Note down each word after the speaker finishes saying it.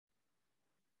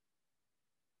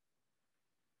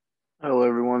Hello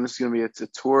everyone, this is going to be a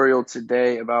tutorial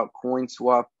today about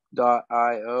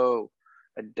CoinSwap.io,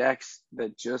 a DEX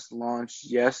that just launched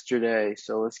yesterday.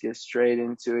 So let's get straight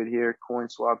into it here.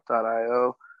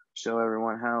 CoinSwap.io, show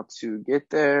everyone how to get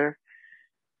there.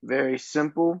 Very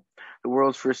simple. The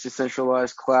world's first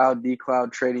decentralized cloud,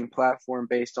 D-Cloud trading platform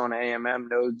based on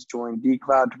AMM nodes joined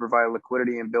D-Cloud to provide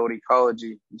liquidity and build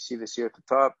ecology. You see this here at the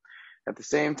top. At the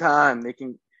same time, they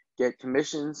can get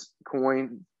commissions,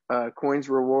 coins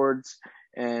rewards,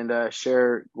 and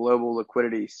share global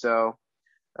liquidity. So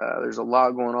there's a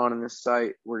lot going on in this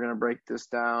site. We're going to break this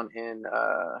down in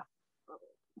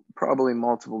probably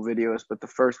multiple videos, but the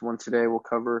first one today will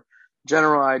cover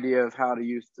general idea of how to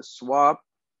use the swap.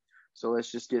 So let's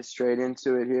just get straight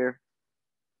into it here.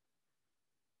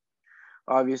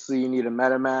 Obviously, you need a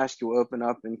MetaMask. You'll open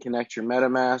up and connect your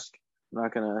MetaMask. I'm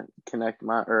not going to connect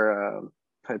my, I've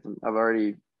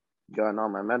already gotten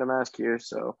on my MetaMask here,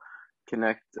 so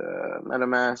connect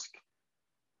MetaMask.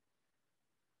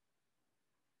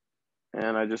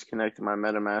 And I just connected my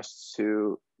MetaMask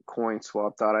to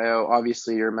CoinSwap.io.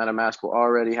 Obviously, your MetaMask will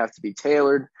already have to be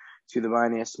tailored to the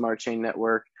Binance Smart Chain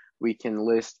Network. We can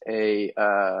list a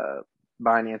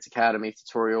Binance Academy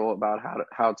tutorial about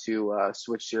how to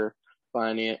switch your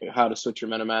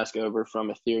MetaMask over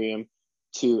from Ethereum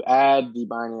to add the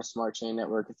Binance Smart Chain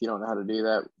Network. If you don't know how to do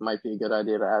that, it might be a good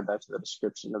idea to add that to the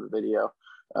description of the video.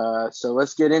 So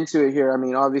let's get into it here. I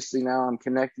mean, obviously now I'm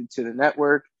connected to the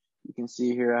network. You can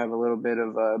see here I have a little bit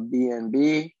of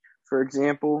BNB, for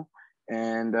example,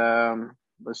 and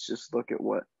let's just look at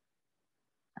what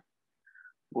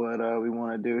we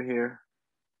want to do here.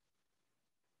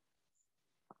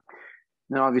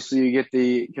 Now, obviously, you get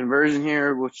the conversion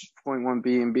here, which 0.1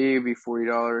 BNB would be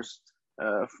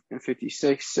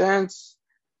 $40.56.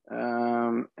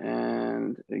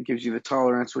 And it gives you the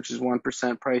tolerance, which is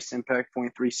 1%, price impact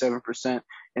 0.37%,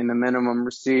 and the minimum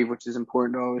receive, which is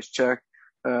important to always check.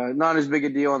 Not as big a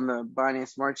deal on the Binance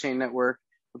Smart Chain Network,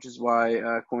 which is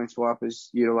why CoinSwap is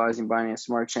utilizing Binance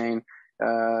Smart Chain.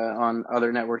 On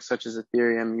other networks such as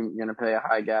Ethereum, you're going to pay a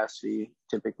high gas fee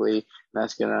typically.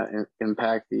 That's going to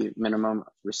impact the minimum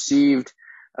received.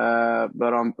 But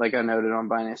like I noted on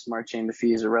Binance Smart Chain, the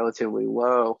fees are relatively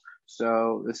low.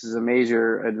 So this is a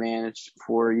major advantage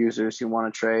for users who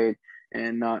want to trade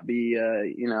and not be,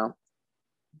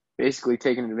 basically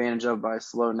taken advantage of by a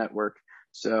slow network.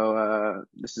 So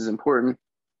this is important.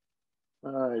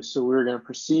 All right, so we're going to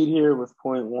proceed here with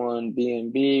 0.1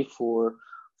 BNB for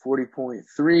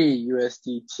 40.3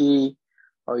 USDT.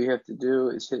 All you have to do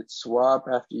is hit swap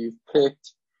after you've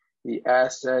picked the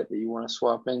asset that you want to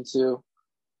swap into.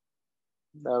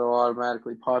 That'll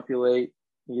automatically populate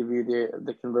and give you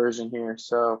the conversion here.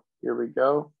 So here we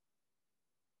go.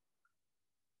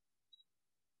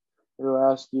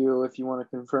 It'll ask you if you want to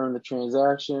confirm the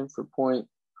transaction for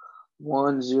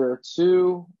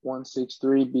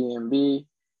 0.102163 BNB.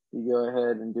 You go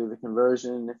ahead and do the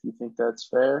conversion if you think that's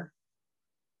fair.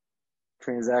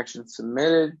 Transaction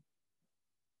submitted.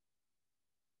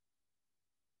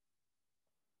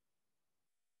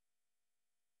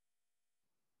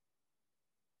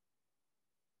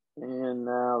 And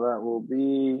now that will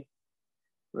be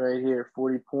right here,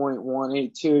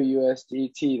 40.182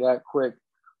 USDT, that quick,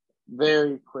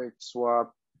 very quick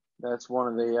swap. That's one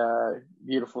of the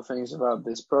beautiful things about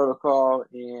this protocol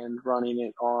and running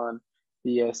it on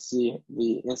BSC,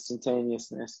 the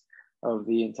instantaneousness of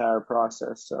the entire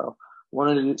process. So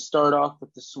wanted to start off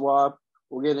with the swap.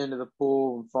 We'll get into the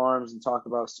pool and farms and talk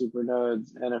about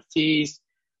supernodes, NFTs,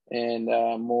 and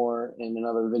more in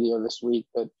another video this week.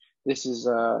 But this is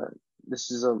the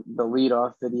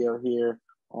lead-off video here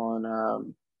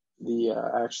on the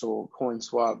actual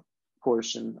CoinSwap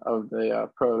portion of the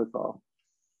protocol.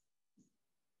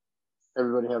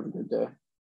 Everybody have a good day.